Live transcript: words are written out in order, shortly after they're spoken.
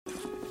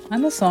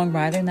I'm a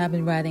songwriter and I've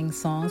been writing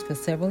songs for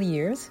several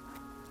years.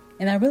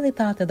 And I really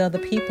thought that other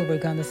people were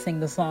going to sing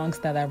the songs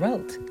that I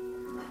wrote.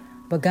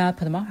 But God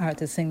put in my heart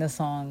to sing the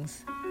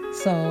songs.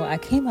 So I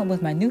came up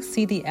with my new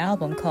CD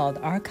album called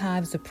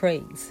Archives of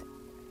Praise.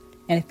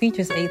 And it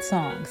features 8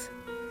 songs,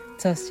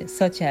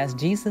 such as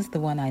Jesus, the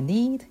One I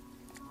Need,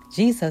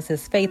 Jesus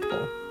is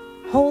Faithful,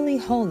 Holy,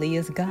 Holy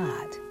is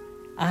God,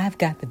 I've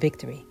Got the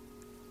Victory,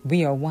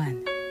 We Are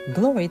One,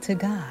 Glory to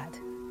God,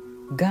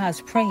 God's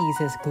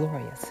Praise is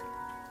Glorious,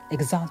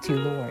 Exalt You,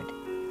 Lord.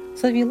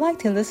 So if you'd like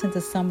to listen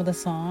to some of the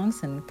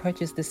songs and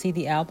purchase the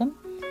CD album,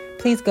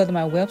 please go to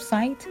my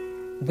website,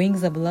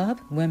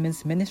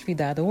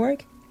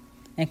 wingsoflovewomensministry.org,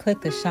 and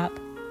click the Shop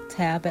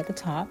tab at the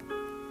top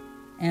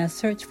and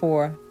search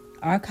for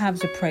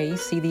Archives of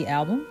Praise CD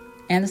album,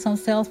 and it's on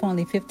sale for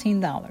only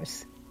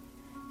 $15.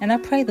 And I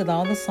pray that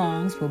all the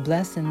songs will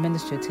bless and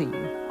minister to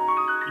you.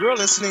 You're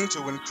listening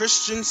to When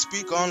Christians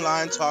Speak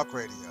Online Talk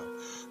Radio,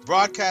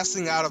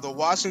 broadcasting out of the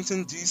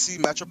Washington, D.C.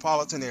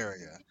 metropolitan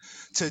area.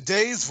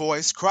 Today's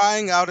voice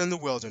crying out in the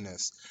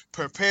wilderness,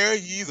 prepare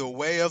ye the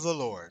way of the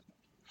Lord.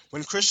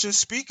 When Christians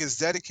Speak is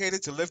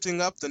dedicated to lifting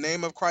up the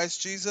name of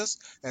Christ Jesus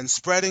and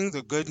spreading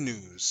the good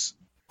news.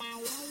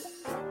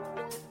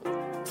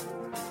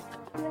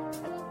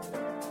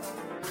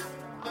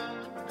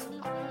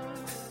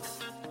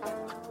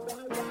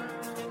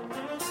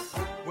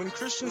 When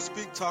Christians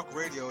Speak Talk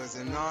Radio is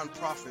a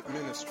non-profit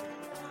ministry.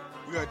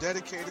 We are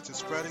dedicated to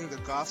spreading the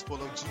gospel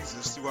of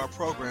Jesus through our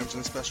programs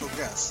and special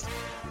guests.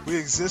 We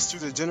exist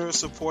through the generous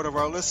support of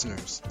our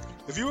listeners.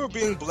 If you are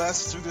being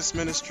blessed through this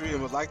ministry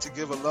and would like to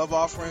give a love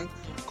offering,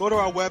 go to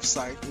our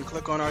website and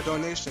click on our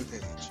donation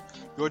page.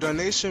 Your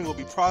donation will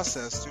be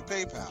processed through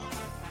PayPal.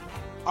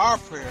 Our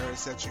prayer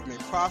is that you may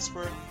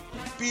prosper,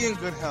 be in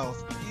good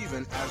health,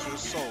 even as your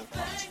soul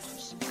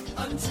prospers.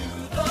 Unto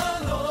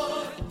the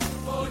Lord,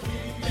 for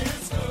He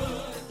is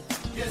good.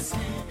 Yes,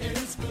 He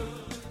is good.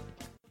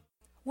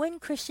 When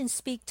Christians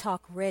Speak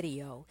Talk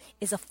Radio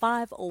is a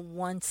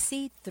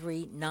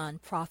 501c3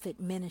 nonprofit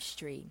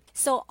ministry,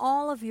 so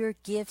all of your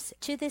gifts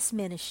to this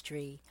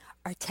ministry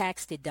are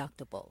tax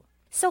deductible.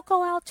 So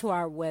go out to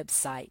our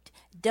website,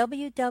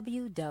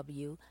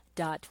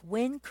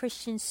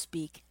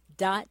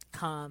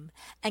 www.whenchristianspeak.com,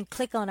 and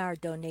click on our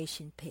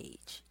donation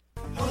page.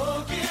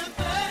 Oh, give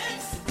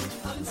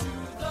thanks unto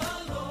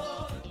the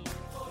Lord,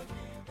 for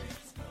He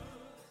is good.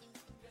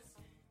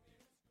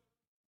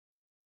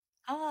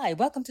 Hi,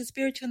 welcome to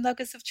Spiritual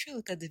Nuggets of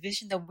Truth, a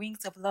division of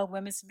Wings of Love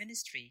Women's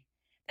Ministry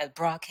that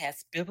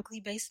broadcasts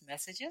biblically based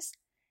messages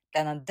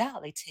that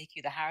undoubtedly take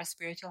you to higher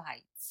spiritual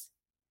heights.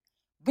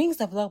 Wings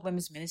of Love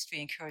Women's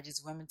Ministry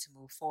encourages women to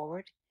move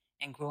forward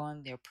and grow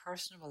in their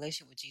personal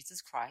relationship with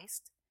Jesus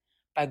Christ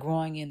by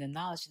growing in the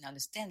knowledge and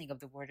understanding of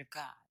the Word of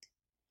God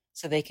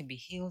so they can be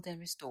healed and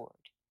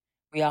restored.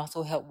 We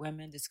also help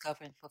women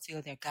discover and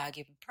fulfill their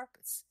God-given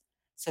purpose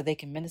so they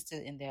can minister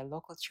in their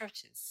local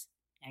churches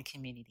and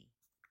community.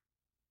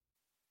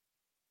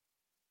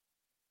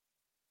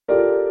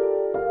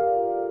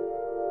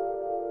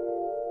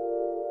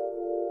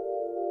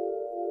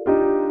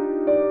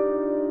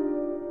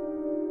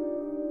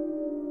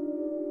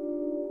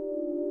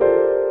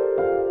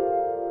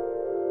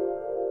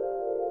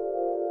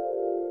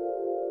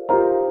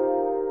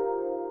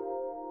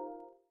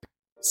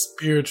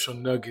 Spiritual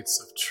Nuggets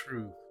of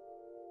Truth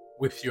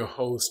with your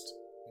host,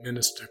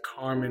 Minister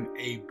Karmen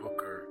A.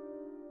 Booker,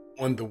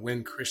 on the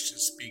When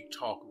Christians Speak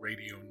Talk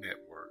Radio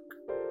Network.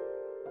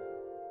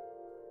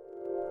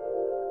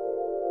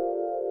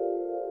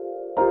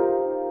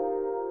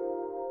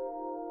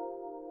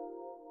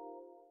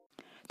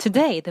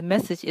 Today, the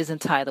message is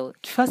entitled,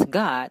 Trust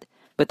God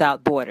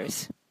Without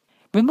Borders.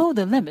 Remove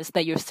the limits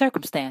that your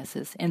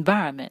circumstances,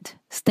 environment,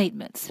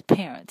 statements,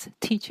 parents,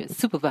 teachers,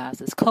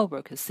 supervisors,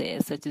 co-workers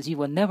said, such as you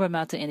will never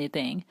amount to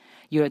anything,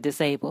 you are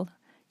disabled,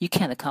 you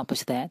can't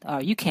accomplish that,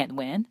 or you can't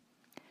win.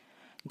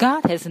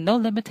 God has no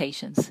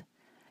limitations.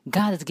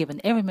 God has given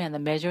every man a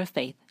measure of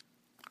faith.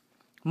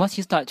 Once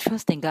you start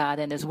trusting God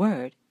and His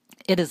Word,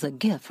 it is a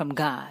gift from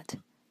God.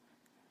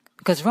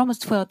 Because Romans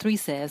 12:3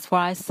 says, For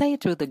I say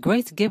through the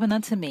grace given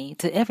unto me,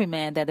 to every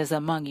man that is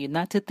among you,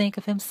 not to think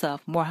of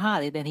himself more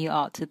highly than he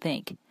ought to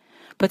think,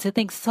 but to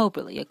think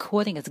soberly,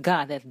 according as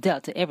God hath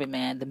dealt to every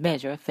man the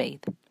measure of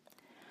faith.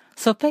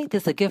 So faith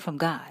is a gift from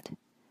God.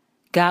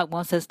 God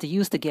wants us to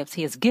use the gifts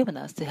He has given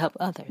us to help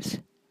others.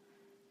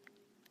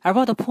 I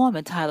wrote a poem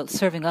entitled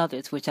Serving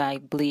Others, which I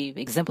believe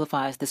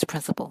exemplifies this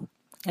principle.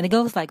 And it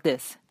goes like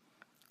this.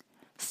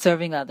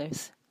 Serving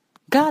others.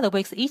 God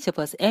awakes each of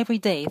us every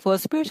day for a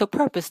spiritual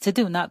purpose to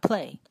do, not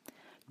play.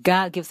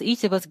 God gives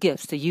each of us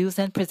gifts to use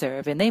and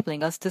preserve,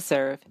 enabling us to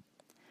serve.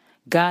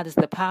 God is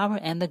the power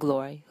and the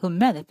glory who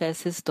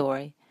manifests His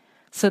story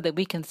so that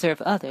we can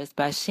serve others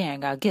by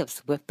sharing our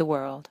gifts with the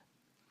world.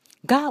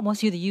 God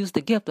wants you to use the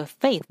gift of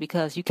faith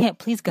because you can't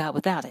please God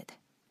without it.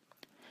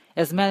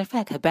 As a matter of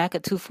fact,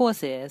 Habakkuk 2:4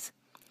 says,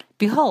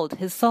 Behold,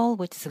 his soul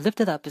which is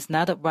lifted up is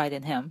not upright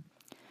in him,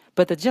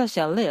 but the just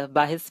shall live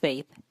by his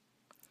faith.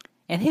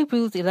 And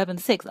Hebrews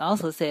 11:6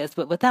 also says,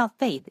 But without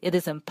faith it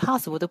is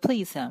impossible to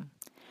please Him.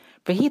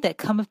 For he that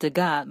cometh to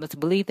God must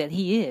believe that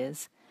he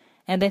is,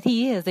 and that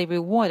he is a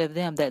reward of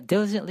them that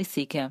diligently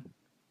seek him.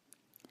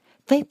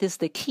 Faith is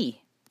the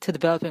key to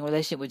developing a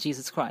relationship with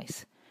Jesus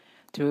Christ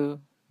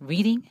through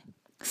reading,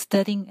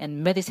 studying,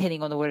 and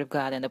meditating on the Word of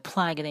God and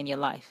applying it in your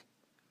life.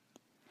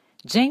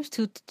 James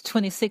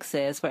 2:26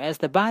 says, "For as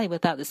the body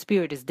without the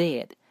spirit is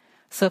dead,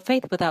 so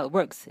faith without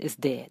works is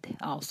dead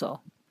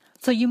also."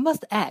 So you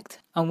must act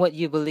on what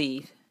you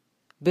believe.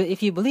 But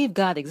if you believe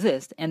God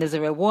exists and is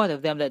a reward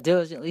of them that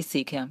diligently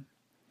seek him,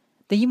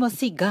 then you must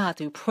seek God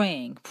through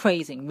praying,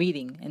 praising,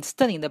 reading, and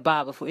studying the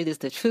Bible, for it is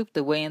the truth,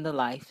 the way, and the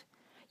life,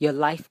 your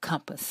life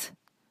compass.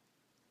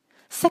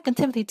 2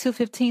 Timothy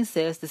 2:15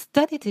 says, "To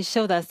study to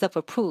show thyself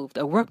approved,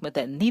 a workman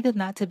that needeth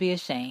not to be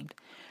ashamed,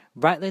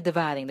 rightly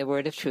dividing the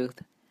word of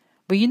truth."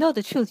 When you know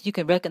the truth, you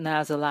can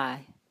recognize a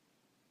lie.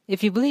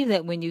 If you believe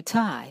that when you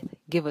tithe,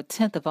 give a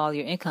tenth of all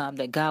your income,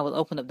 that God will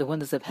open up the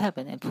windows of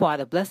heaven and pour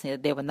out a blessing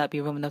that there will not be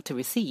room enough to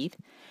receive,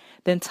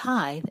 then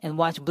tithe and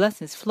watch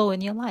blessings flow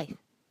in your life.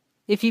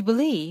 If you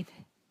believe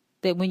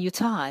that when you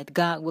tithe,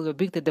 God will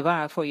rebuke the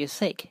devourer for your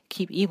sake,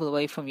 keep evil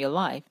away from your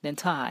life, then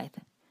tithe.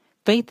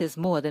 Faith is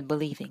more than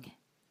believing.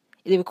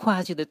 It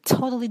requires you to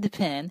totally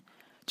depend,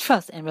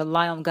 trust, and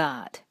rely on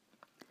God.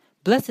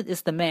 Blessed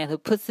is the man who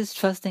puts his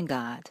trust in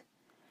God.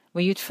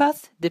 When you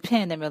trust,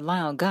 depend, and rely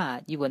on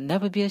God, you will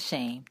never be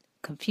ashamed,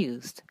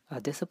 confused, or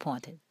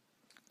disappointed.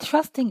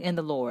 Trusting in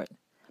the Lord.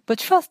 But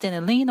trust in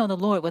and lean on the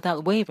Lord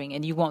without wavering,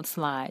 and you won't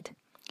slide.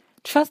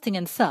 Trusting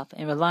in self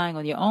and relying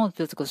on your own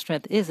physical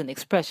strength is an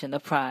expression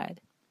of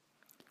pride.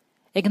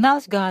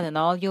 Acknowledge God in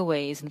all your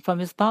ways, and from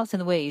his thoughts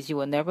and ways you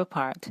will never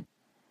part.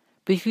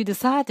 But if you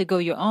decide to go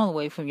your own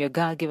way from your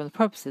God-given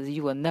purposes,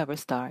 you will never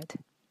start.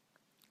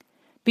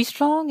 Be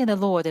strong in the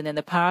Lord and in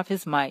the power of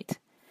his might,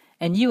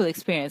 and you will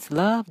experience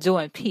love, joy,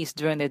 and peace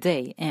during the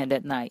day and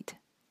at night.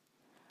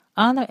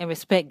 Honor and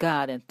respect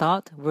God in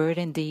thought, word,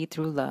 and deed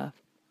through love,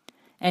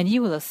 and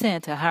you will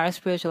ascend to higher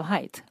spiritual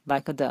heights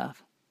like a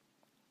dove.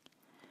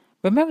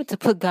 Remember to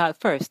put God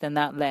first and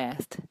not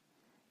last.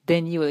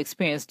 Then you will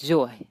experience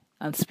joy,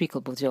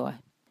 unspeakable joy,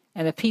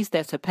 and a peace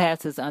that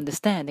surpasses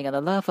understanding, and a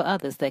love for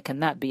others that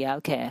cannot be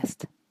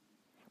outcast.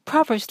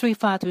 Proverbs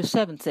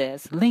 3:5-7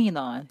 says, "Lean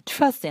on,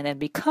 trust in, and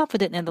be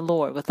confident in the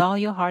Lord with all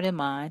your heart and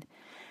mind,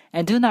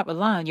 and do not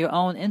rely on your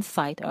own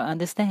insight or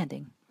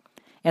understanding.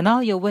 In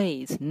all your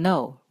ways,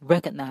 know,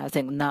 recognize,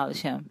 and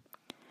acknowledge him,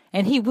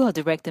 and he will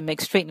direct and make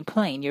straight and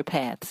plain your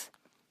paths.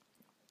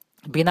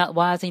 Be not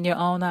wise in your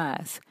own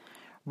eyes.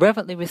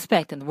 Reverently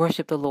respect and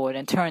worship the Lord,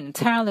 and turn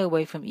entirely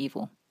away from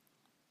evil."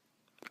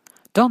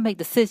 Don't make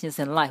decisions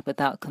in life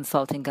without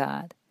consulting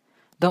God.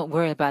 Don't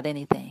worry about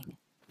anything.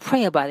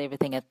 Pray about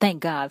everything and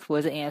thank God for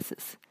his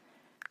answers.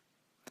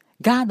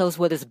 God knows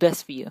what is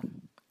best for you,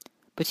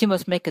 but you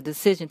must make a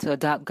decision to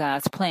adopt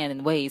God's plan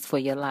and ways for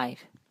your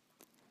life.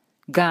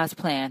 God's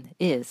plan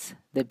is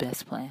the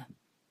best plan.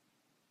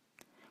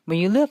 When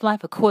you live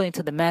life according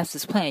to the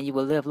Master's plan, you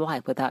will live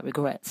life without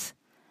regrets.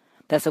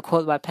 That's a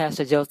quote by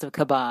Pastor Joseph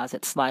Kabaz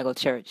at Sligo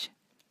Church.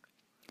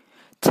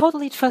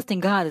 Totally trusting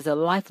God is a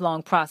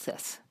lifelong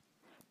process.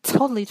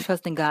 Totally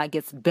trusting God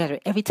gets better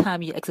every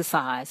time you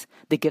exercise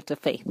the gift of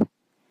faith.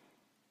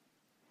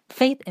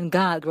 Faith in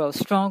God grows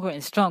stronger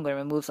and stronger and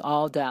removes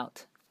all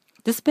doubt.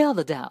 Dispel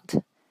the doubt.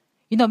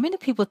 Many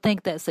people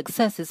think that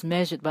success is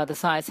measured by the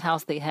size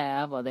house they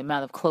have, or the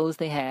amount of clothes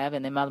they have,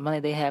 and the amount of money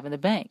they have in the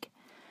bank.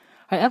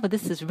 However,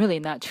 this is really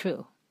not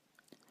true.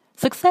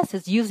 Success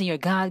is using your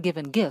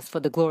God-given gifts for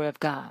the glory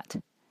of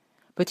God.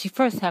 But you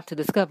first have to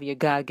discover your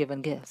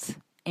God-given gifts.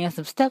 And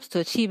some steps to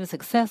achieving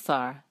success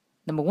are: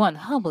 1,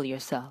 humble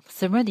yourself.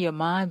 Surrender your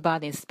mind,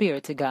 body, and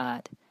spirit to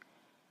God.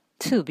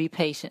 2, be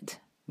patient,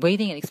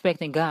 waiting and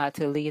expecting God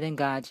to lead and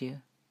guide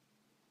you.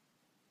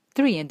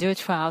 3, endure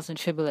trials and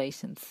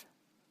tribulations.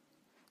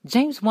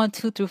 James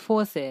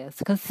 1:2-4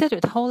 says, "Consider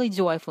it wholly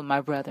joyful,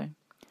 my brethren,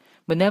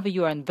 whenever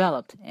you are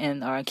enveloped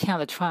and or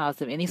encounter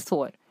trials of any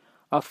sort,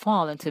 or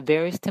fall into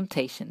various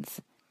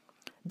temptations.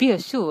 Be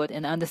assured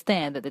and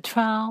understand that the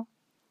trial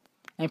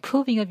and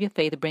proving of your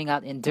faith bring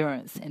out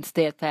endurance and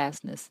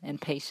steadfastness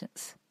and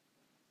patience.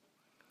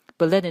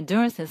 But let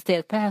endurance and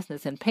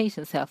steadfastness and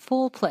patience have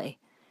full play,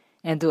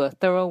 and do a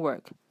thorough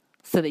work,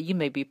 so that you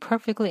may be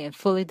perfectly and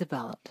fully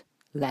developed,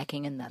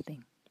 lacking in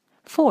nothing."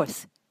 4,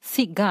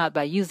 seek God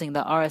by using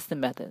the RSM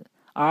method.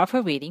 R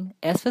for reading,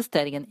 S for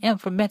studying, and M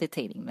for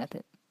meditating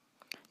method.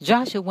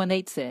 Joshua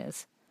 1:8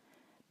 says,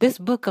 "This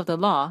book of the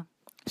law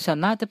shall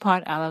not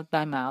depart out of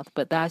thy mouth,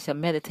 but thou shalt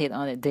meditate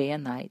on it day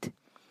and night,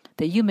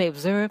 that you may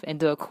observe and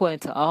do according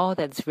to all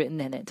that is written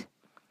in it.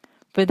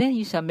 For then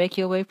you shall make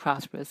your way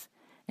prosperous,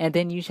 and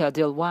then you shall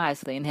deal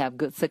wisely and have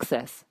good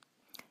success."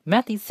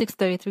 Matthew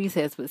 6:33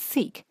 says, "But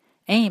seek,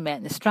 aim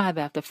at, and strive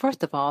after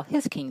first of all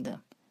his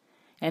kingdom,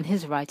 and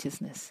his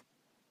righteousness,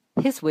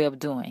 his way of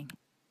doing,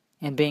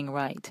 and being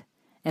right.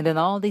 And then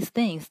all these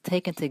things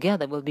taken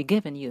together will be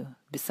given you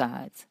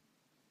besides."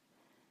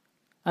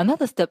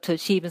 Another step to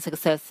achieving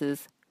success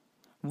is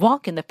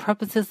walk in the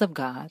purposes of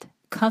God,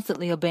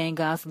 constantly obeying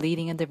God's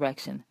leading and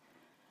direction,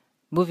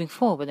 moving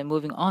forward and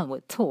moving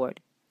onward toward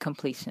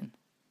completion.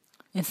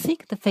 and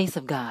seek the face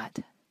of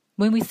God.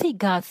 When we seek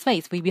God's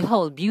face, we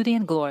behold beauty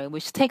and glory,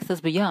 which takes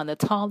us beyond the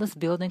tallest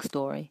building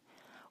story,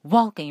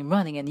 walking,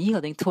 running, and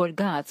yielding toward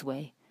God's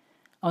way.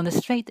 On the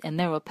straight and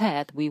narrow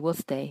path we will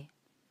stay,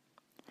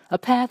 a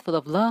path full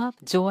of love,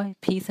 joy,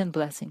 peace, and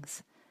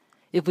blessings,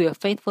 if we are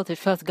faithful to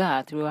trust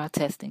God through our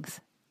testings.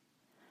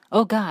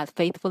 O God,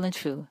 faithful and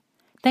true,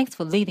 thanks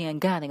for leading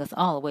and guiding us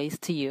always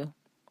to you.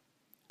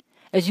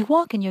 As you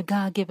walk in your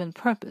God-given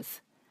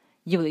purpose,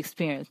 you will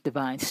experience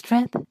divine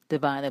strength,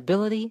 divine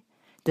ability,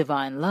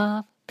 divine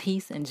love,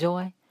 peace and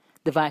joy,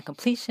 divine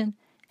completion,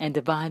 and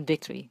divine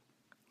victory.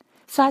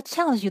 So I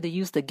challenge you to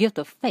use the gift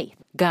of faith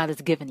God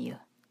has given you.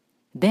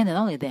 Then and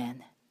only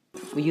then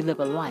will you live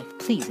a life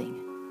pleasing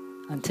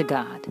unto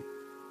God.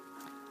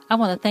 I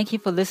want to thank you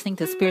for listening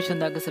to Spiritual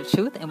Nuggets of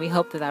Truth, and we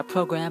hope that our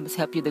program has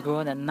helped you to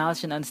grow in the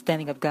knowledge and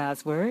understanding of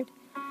God's Word.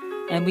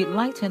 And we'd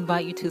like to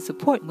invite you to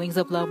support Wings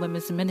of Love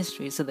Women's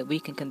Ministry so that we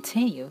can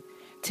continue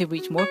to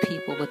reach more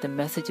people with the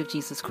message of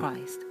Jesus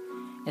Christ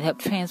and help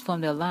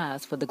transform their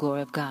lives for the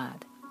glory of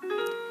God.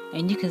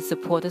 And you can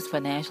support us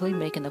financially,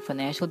 making a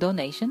financial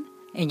donation.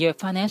 And your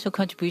financial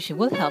contribution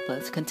will help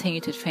us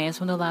continue to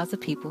transform the lives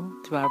of people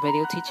through our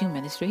radio teaching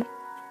ministry,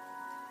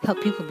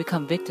 help people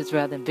become victors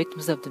rather than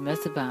victims of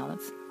domestic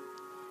violence,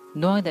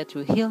 knowing that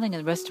through healing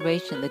and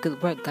restoration, the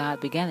good work God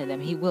began in them,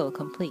 He will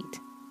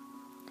complete.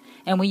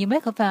 And when you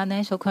make a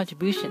financial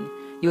contribution,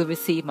 you'll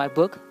receive my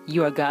book,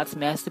 You Are God's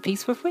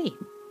Masterpiece, for free.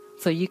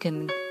 So you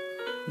can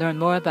learn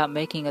more about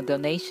making a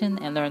donation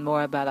and learn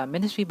more about our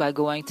ministry by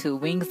going to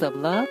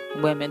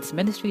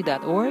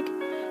wingsoflovewomensministry.org.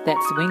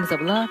 That's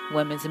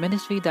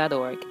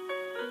wingsoflovewomensministry.org.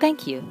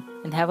 Thank you,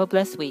 and have a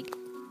blessed week.